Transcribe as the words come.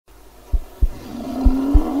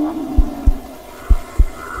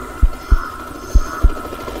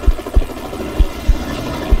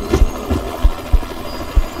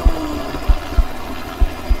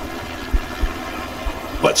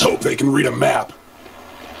Let's hope they can read a map.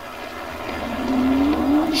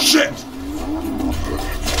 Shit!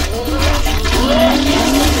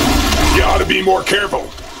 You ought to be more careful.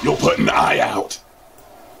 You'll put an eye out.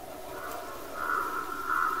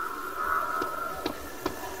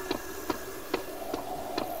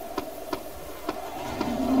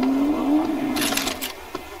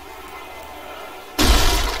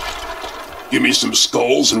 Give me some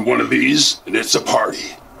skulls and one of these, and it's a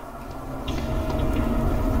party.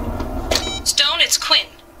 Stone, it's Quinn.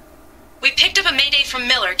 We picked up a mayday from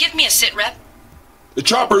Miller. Give me a sit rep. The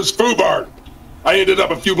chopper's foobarred. I ended up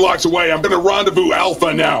a few blocks away. I'm gonna rendezvous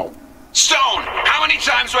Alpha now. Stone, how many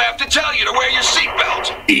times do I have to tell you to wear your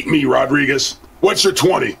seatbelt? Eat me, Rodriguez. What's your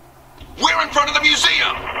 20? We're in front of the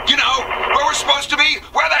museum. You know, where we're supposed to be.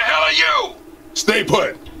 Where the hell are you? Stay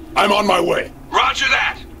put. I'm on my way. Roger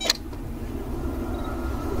that.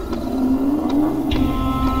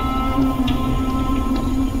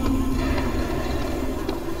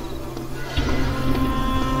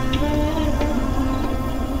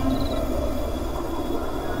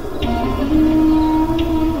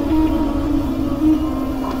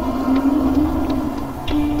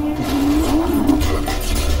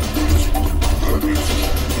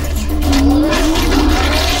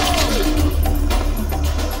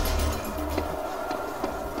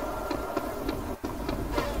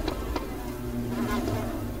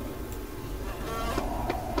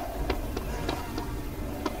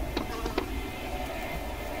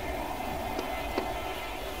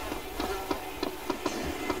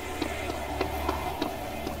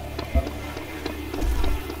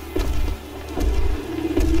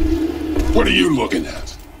 What are you looking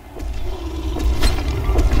at?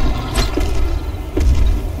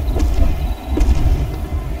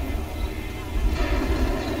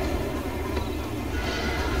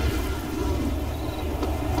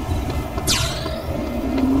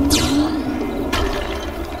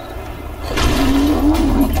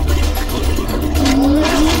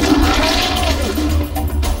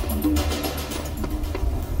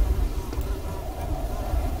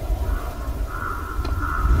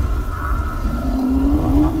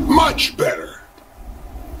 Much better.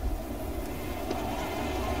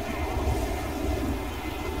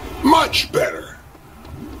 Much better.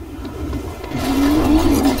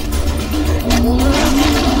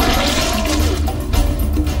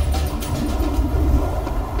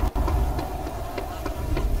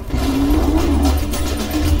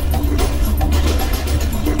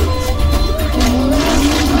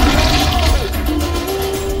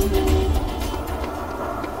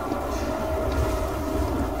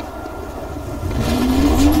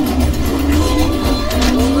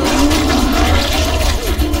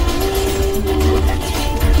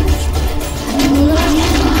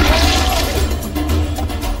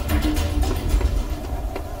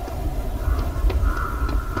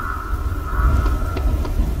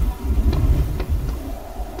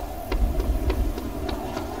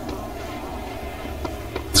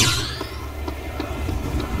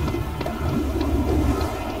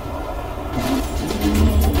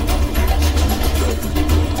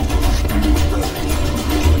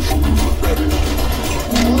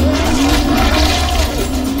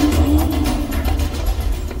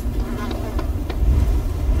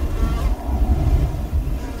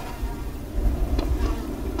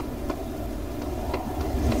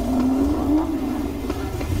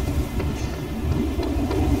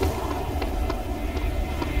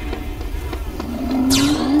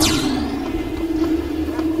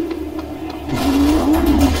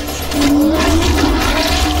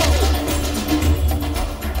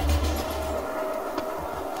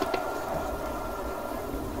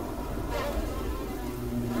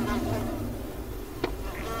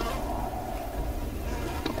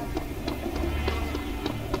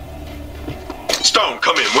 Stone,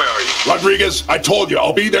 come in. Where are you? Rodriguez, I told you,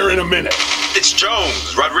 I'll be there in a minute. It's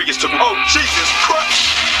Jones. Rodriguez took... Oh, Jesus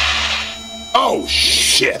Christ! Oh,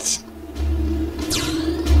 shit.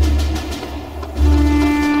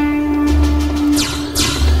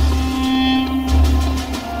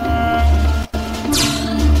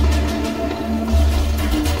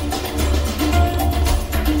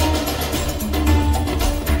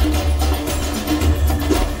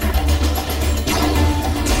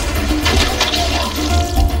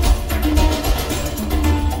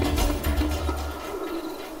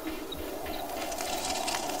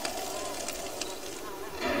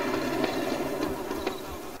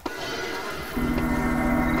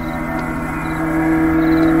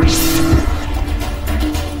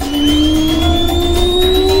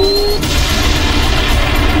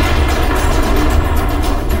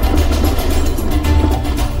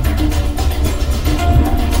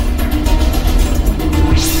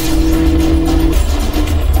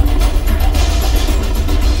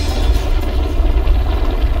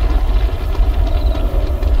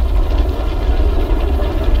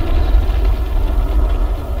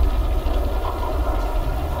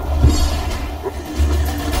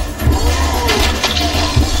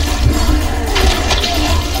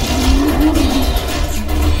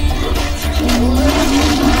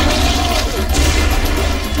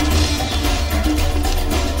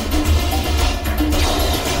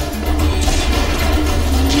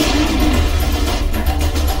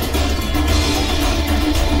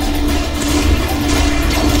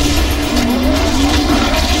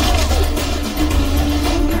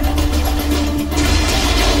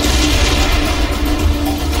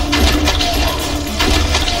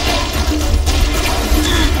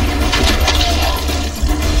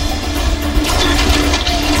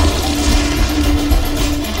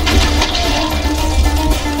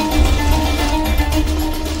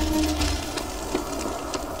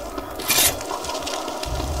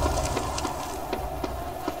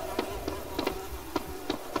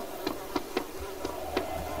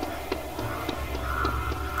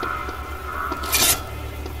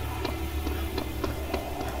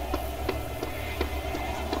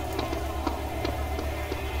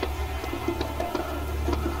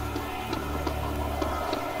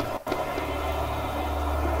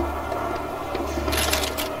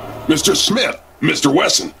 Mr. Smith, Mr.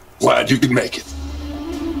 Wesson, glad you could make it.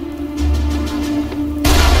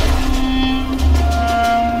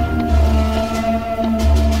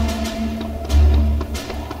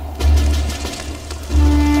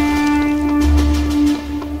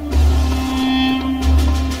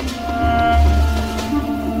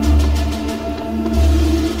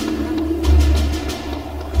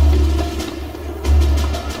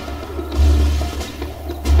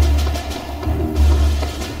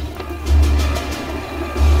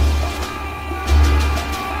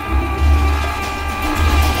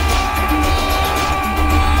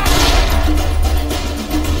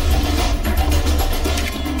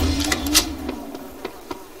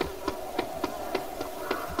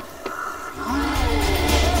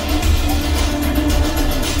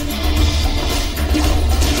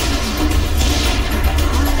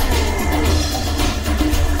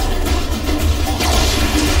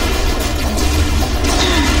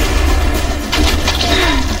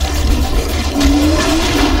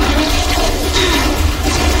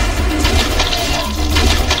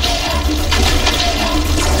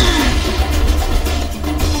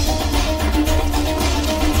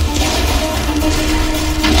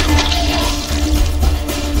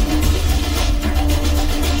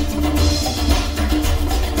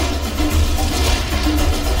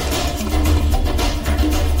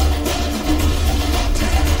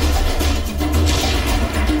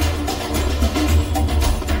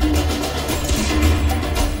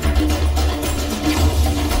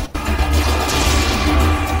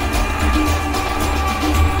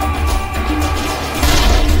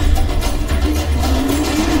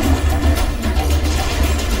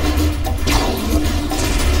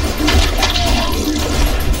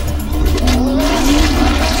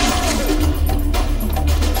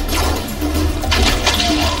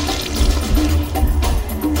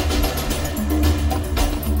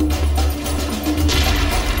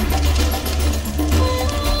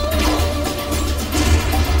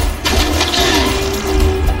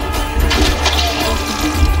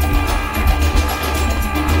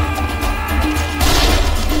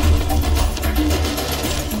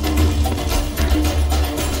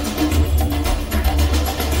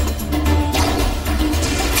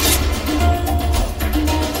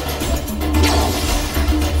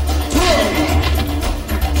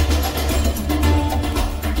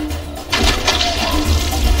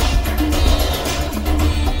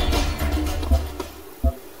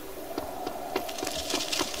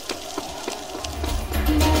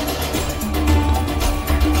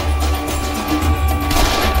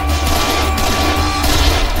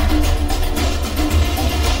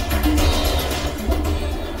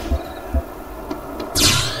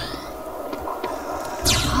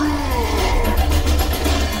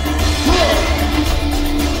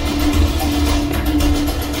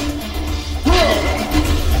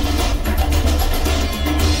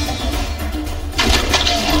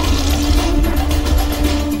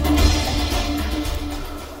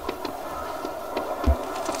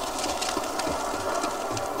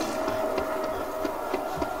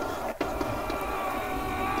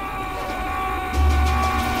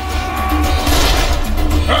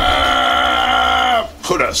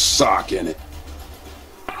 Put a sock in it.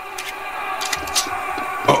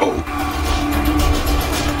 Uh-oh.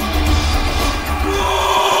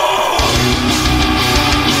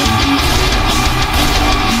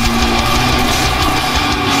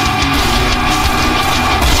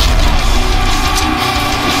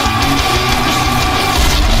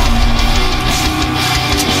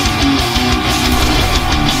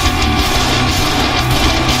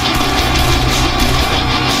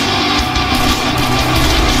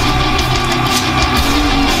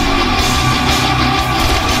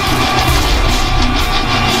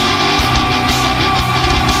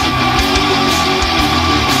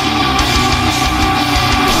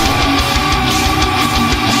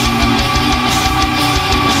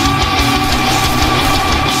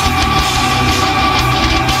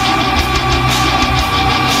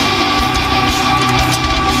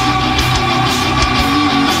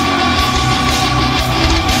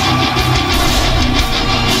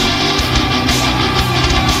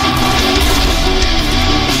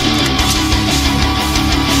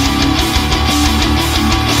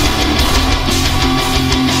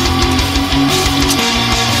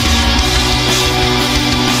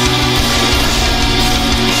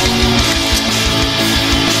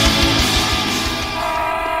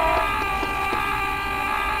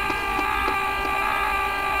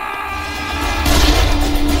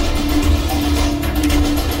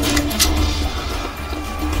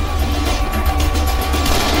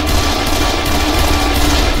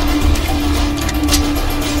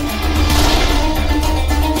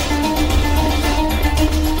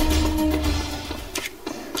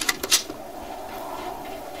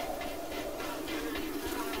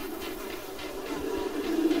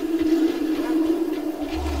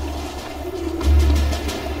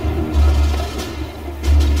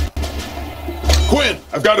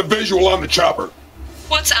 I've got a visual on the chopper.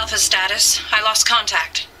 What's Alpha's status? I lost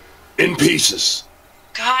contact. In pieces.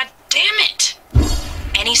 God damn it.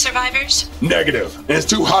 Any survivors? Negative. And it's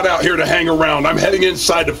too hot out here to hang around. I'm heading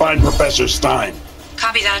inside to find Professor Stein.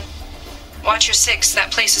 Copy that. Watch your six.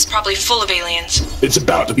 That place is probably full of aliens. It's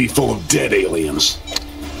about to be full of dead aliens.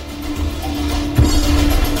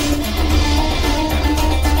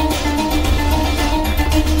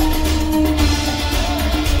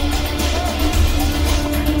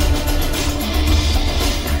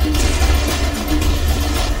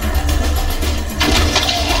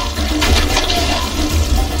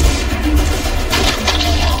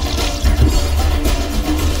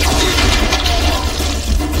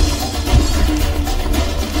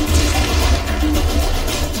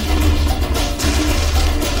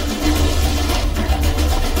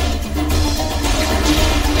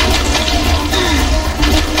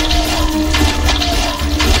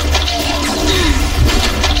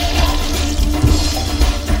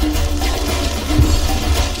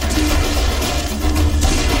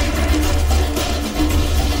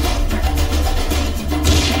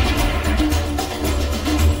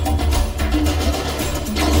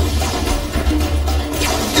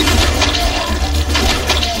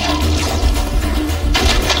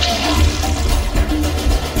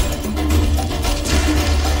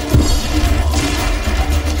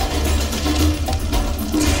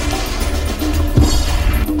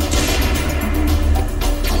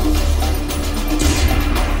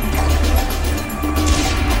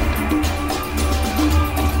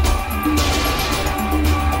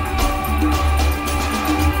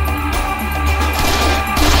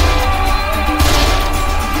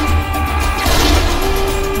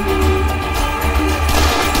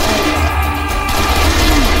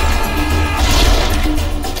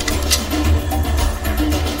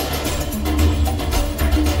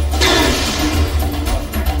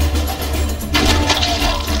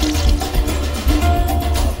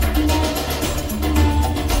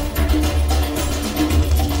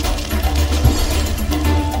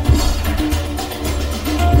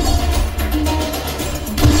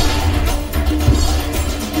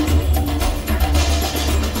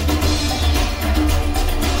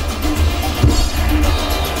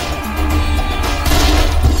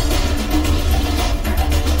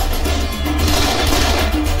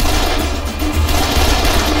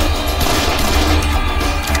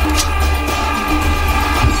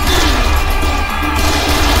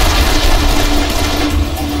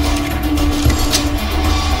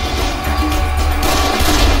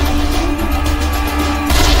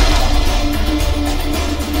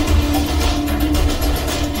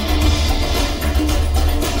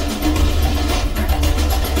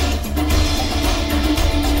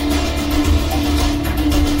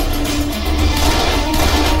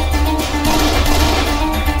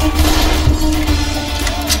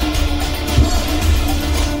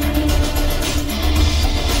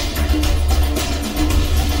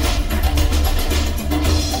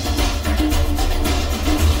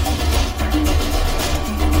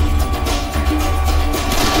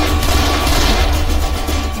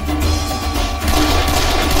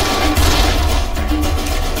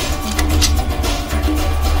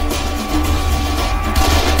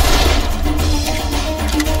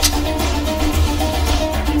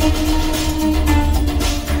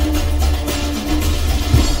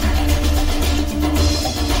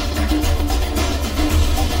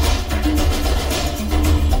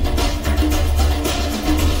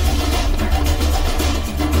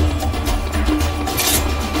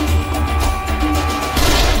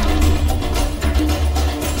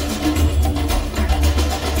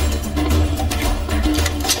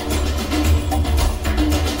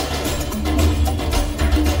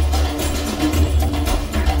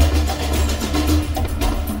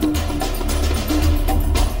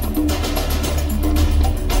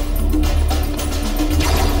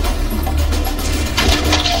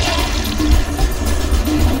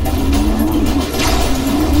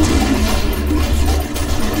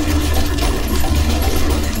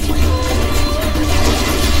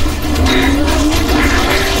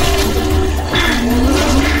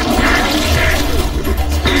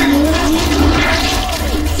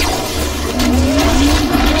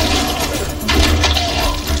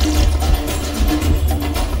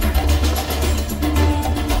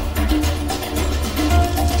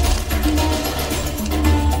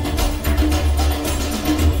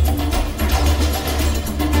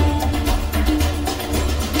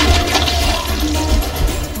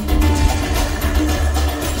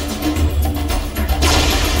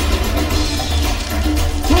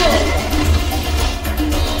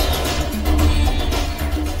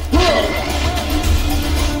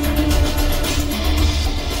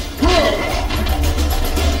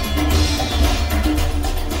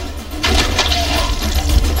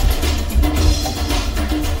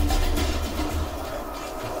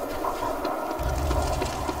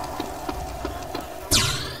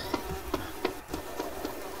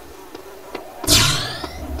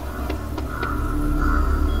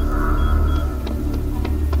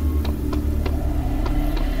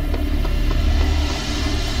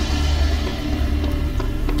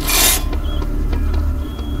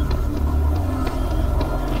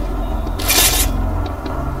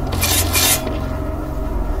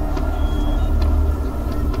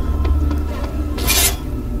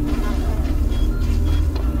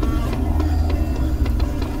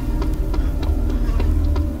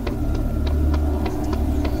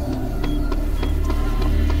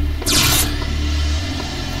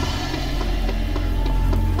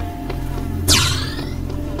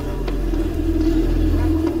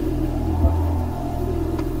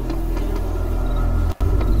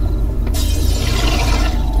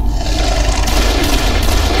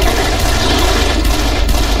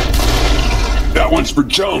 one's for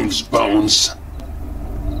Jones, Bones.